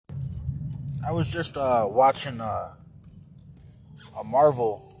I was just watching a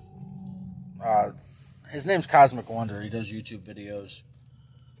Marvel. His name's Cosmic Wonder. He does YouTube videos.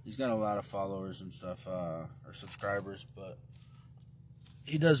 He's got a lot of followers and stuff, or subscribers, but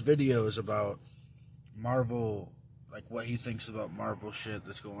he does videos about Marvel, like what he thinks about Marvel shit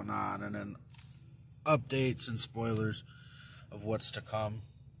that's going on, and then updates and spoilers of what's to come.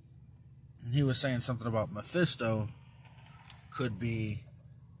 And he was saying something about Mephisto could be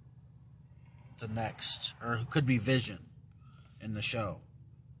the next, or could be Vision in the show.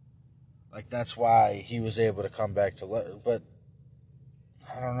 Like, that's why he was able to come back to life. But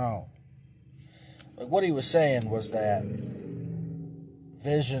I don't know. Like, what he was saying was that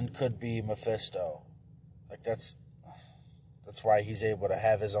Vision could be Mephisto. Like, that's why he's able to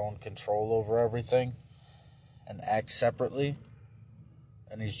have his own control over everything and act separately.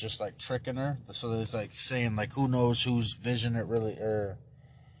 And he's just like tricking her. So it's like saying, like, who knows whose vision it really, or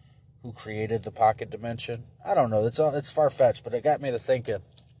who created the pocket dimension. I don't know. It's far-fetched, but it got me to thinking.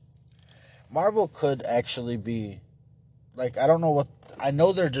 Marvel could actually be, like, I don't know what, I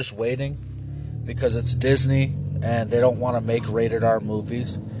know they're just waiting because it's Disney and they don't want to make rated R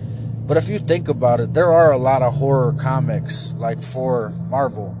movies. But if you think about it, there are a lot of horror comics, like, for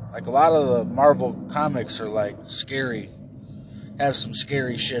Marvel. Like, a lot of the Marvel comics are, like, scary, have some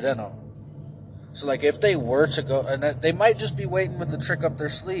scary shit in them. So, like, if they were to go, and they might just be waiting with the trick up their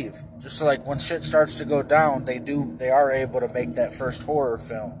sleeve, just so, like, when shit starts to go down, they are able to make that first horror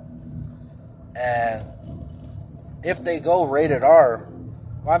film. And if they go rated R,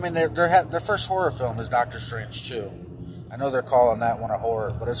 well, I mean, their first horror film is Doctor Strange 2. I know they're calling that one a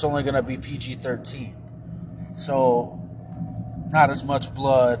horror, but it's only going to be PG-13. So, not as much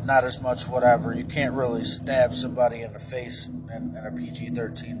blood, not as much whatever. You can't really stab somebody in the face in a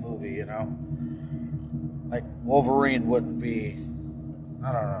PG-13 movie, you know? Like, Wolverine wouldn't be,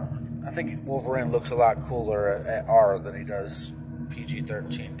 I don't know. I think Wolverine looks a lot cooler at R than he does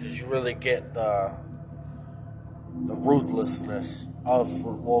PG-13, because you really get the ruthlessness of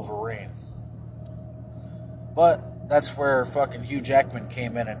Wolverine. But that's where fucking Hugh Jackman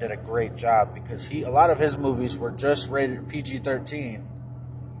came in and did a great job, because a lot of his movies were just rated PG-13,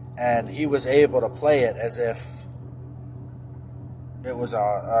 and he was able to play it as if it was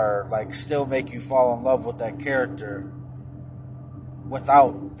or like still make you fall in love with that character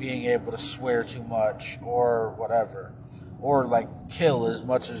without being able to swear too much or whatever, or like kill as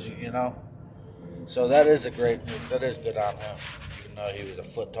much as you know. So that is that is good on him, even though he was a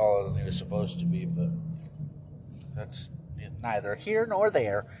foot taller than he was supposed to be. But that's neither here nor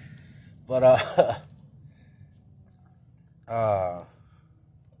there. But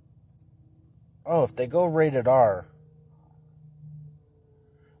if they go rated R,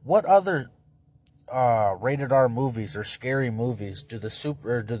 what other rated R movies or scary movies do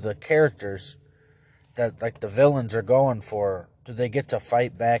the characters that, like, the villains are going for, do they get to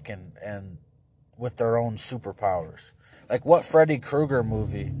fight back and with their own superpowers? Like, what Freddy Krueger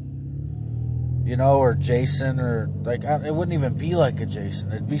movie, you know, or Jason, or like, it wouldn't even be like a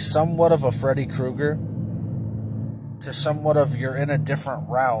Jason. It'd be somewhat of a Freddy Krueger to somewhat of, you're in a different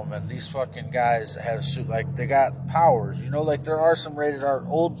realm, and these fucking guys have like, they got powers, you know. Like, there are some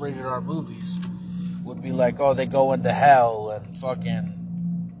old rated R movies would be like, oh, they go into hell and fucking,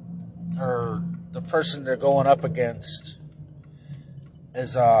 or the person they're going up against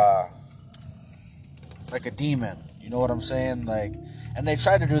is like a demon, you know what I'm saying? Like, and they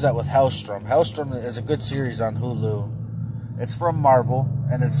tried to do that with Hellstrom. Hellstrom is a good series on Hulu. It's from Marvel,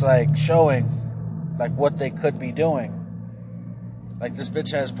 and it's like showing like what they could be doing. Like, this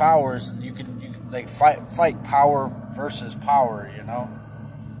bitch has powers, and you can like fight power versus power, you know?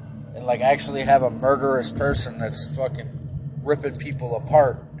 And like actually have a murderous person that's fucking ripping people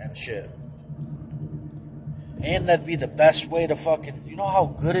apart and shit. And that'd be the best way to fucking, you know how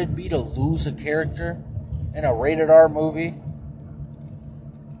good it'd be to lose a character in a rated R movie?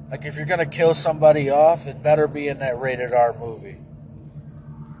 Like, if you're gonna kill somebody off, it better be in that rated R movie.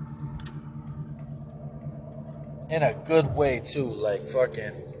 In a good way, too. Like,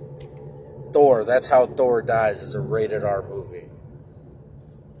 fucking Thor. That's how Thor dies, is a rated R movie.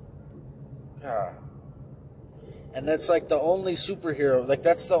 Yeah. And that's like the only superhero, like,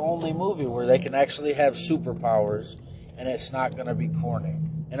 that's the only movie where they can actually have superpowers and it's not gonna be corny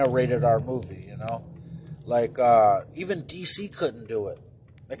in a rated R movie, you know? Like, even DC couldn't do it.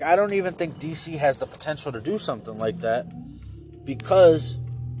 Like, I don't even think DC has the potential to do something like that, because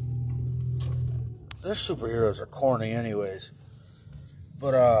their superheroes are corny anyways.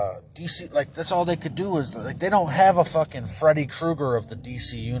 But DC, like, that's all they could do is, like, they don't have a fucking Freddy Krueger of the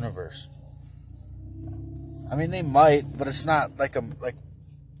DC universe. I mean, they might, but it's not like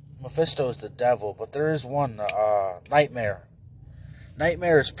Mephisto is the devil, but there is one, Nightmare.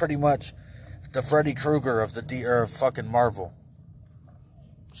 Nightmare is pretty much the Freddy Krueger of or fucking Marvel.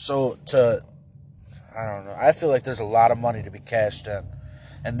 So I don't know. I feel like there's a lot of money to be cashed in,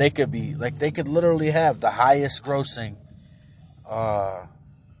 and they could be like they could literally have the highest grossing,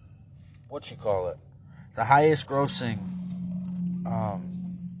 what you call it, the highest grossing,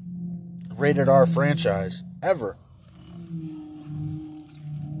 rated R franchise ever.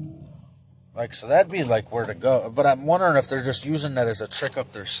 Like, so that'd be like where to go. But I'm wondering if they're just using that as a trick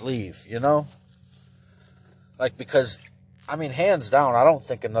up their sleeve, you know? Like, because, I mean, hands down, I don't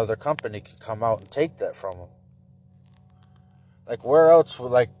think another company can come out and take that from them. Like, where else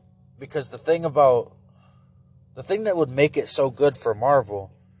would, like, because the thing that would make it so good for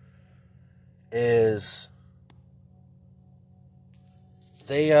Marvel is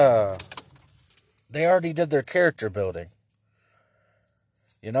they already did their character building.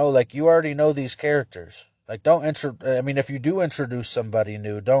 You know, like, you already know these characters. Like, if you do introduce somebody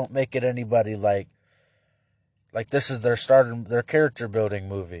new, don't make it anybody like this is their character building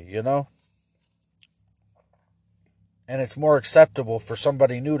movie, you know? And it's more acceptable for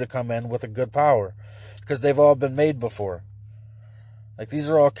somebody new to come in with a good power because they've all been made before. Like, these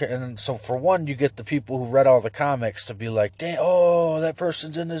are all, and so for one, you get the people who read all the comics to be like, damn, oh, that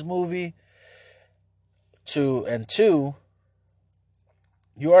person's in this movie. And two,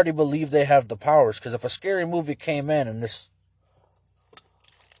 you already believe they have the powers because if a scary movie came in and this,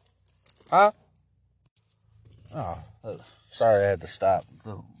 huh? Oh, sorry, I had to stop.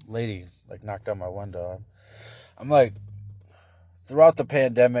 The lady like knocked on my window. I'm like, throughout the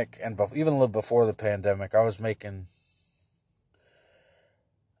pandemic and even a little before the pandemic, I was making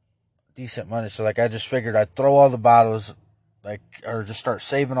decent money. So like, I just figured I'd throw all the bottles, like, or just start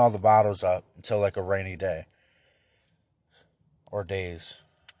saving all the bottles up until like a rainy day or days.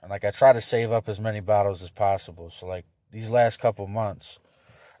 And like, I try to save up as many bottles as possible. So like, these last couple months,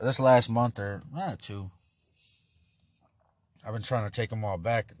 or this last month or two, I've been trying to take them all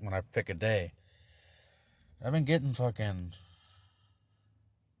back when I pick a day. I've been getting fucking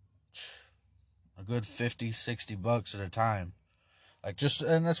a good 50, 60 bucks at a time. Like,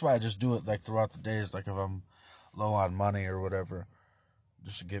 and that's why I just do it like throughout the days, like if I'm low on money or whatever,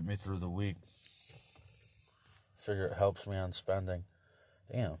 just to get me through the week. Figure it helps me on spending.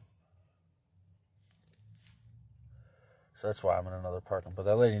 Damn. So that's why I'm in another parking. But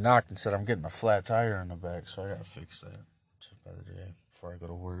that lady knocked and said I'm getting a flat tire in the back, so I gotta fix that by the day before I go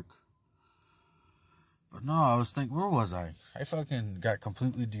to work. But no, I was thinking, where was I? I fucking got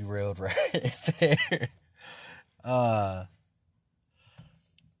completely derailed right there.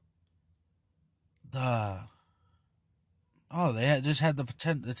 Just had the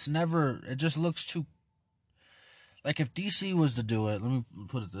potential. It just looks too, like if DC was to do it, let me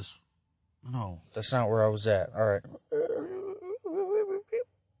put it this, no, that's not where I was at. All right.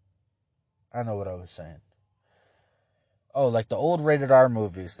 I know what I was saying. Oh, like the old rated R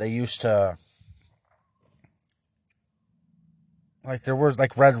movies, they used to, like there was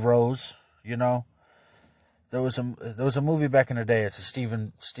like Red Rose, you know? There was a movie back in the day. It's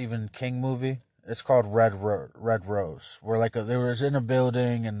a Stephen King movie. It's called Red Rose, where like they was in a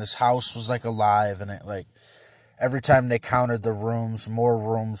building and this house was like alive, and it like every time they counted the rooms, more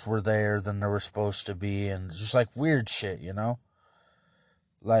rooms were there than there were supposed to be, and just like weird shit, you know.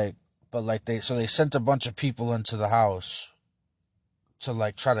 Like, but like they sent a bunch of people into the house to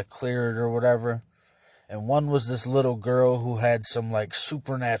like try to clear it or whatever. And one was this little girl who had some like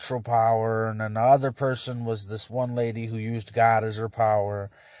supernatural power, and then the other person was this one lady who used God as her power.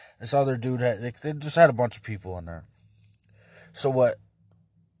 This other dude they just had a bunch of people in there. So what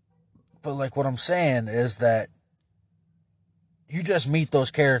I'm saying is that you just meet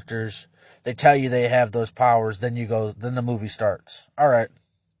those characters, they tell you they have those powers, then the movie starts. All right,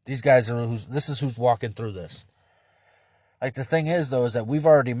 these guys this is who's walking through this. Like, the thing is, though, is that we've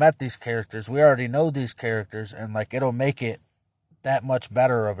already met these characters. We already know these characters, and, like, it'll make it that much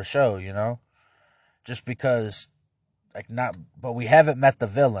better of a show, you know? Just because, but we haven't met the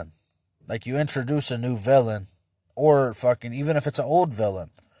villain. Like, you introduce a new villain, or fucking, even if it's an old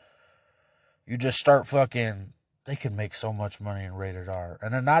villain, you just start fucking, they can make so much money in rated R.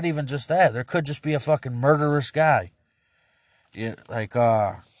 And then not even just that, there could just be a fucking murderous guy. Yeah, like,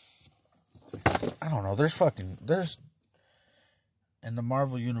 I don't know, in the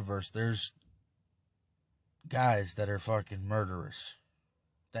Marvel Universe, there's guys that are fucking murderous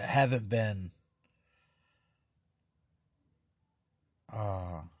that haven't been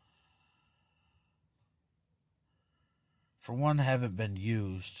for one, haven't been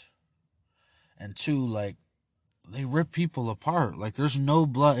used, and two, like, they rip people apart. Like, there's no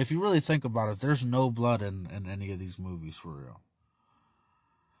blood. If you really think about it, there's no blood in any of these movies, for real.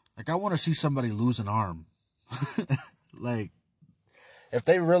 Like, I want to see somebody lose an arm. Like, if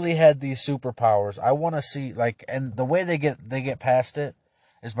they really had these superpowers, I want to see, like, and the way they get past it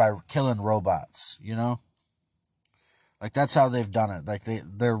is by killing robots, you know? Like, that's how they've done it. Like,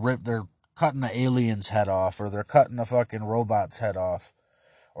 they're cutting the alien's head off, or they're cutting a fucking robot's head off,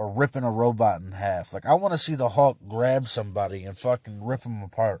 or ripping a robot in half. Like, I want to see the Hulk grab somebody and fucking rip them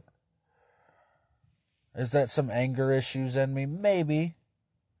apart. Is that some anger issues in me? Maybe.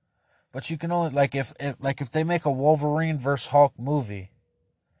 But you can only, like, if they make a Wolverine versus Hulk movie,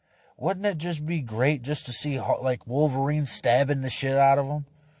 wouldn't it just be great just to see, like, Wolverine stabbing the shit out of him?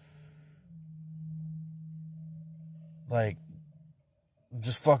 Like,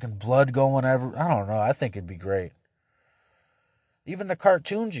 just fucking blood going everywhere. I don't know. I think it'd be great. Even the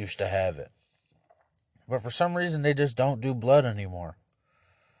cartoons used to have it. But for some reason, they just don't do blood anymore.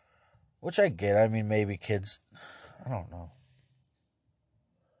 Which I get. I mean, maybe kids, I don't know.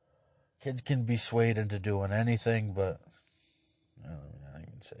 Kids can be swayed into doing anything, but I don't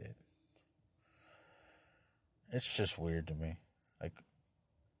even say it. It's just weird to me. Like,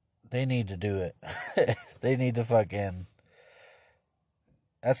 they need to do it. They need to fucking,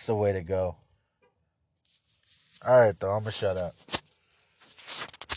 that's the way to go. Alright, though, I'm gonna shut up.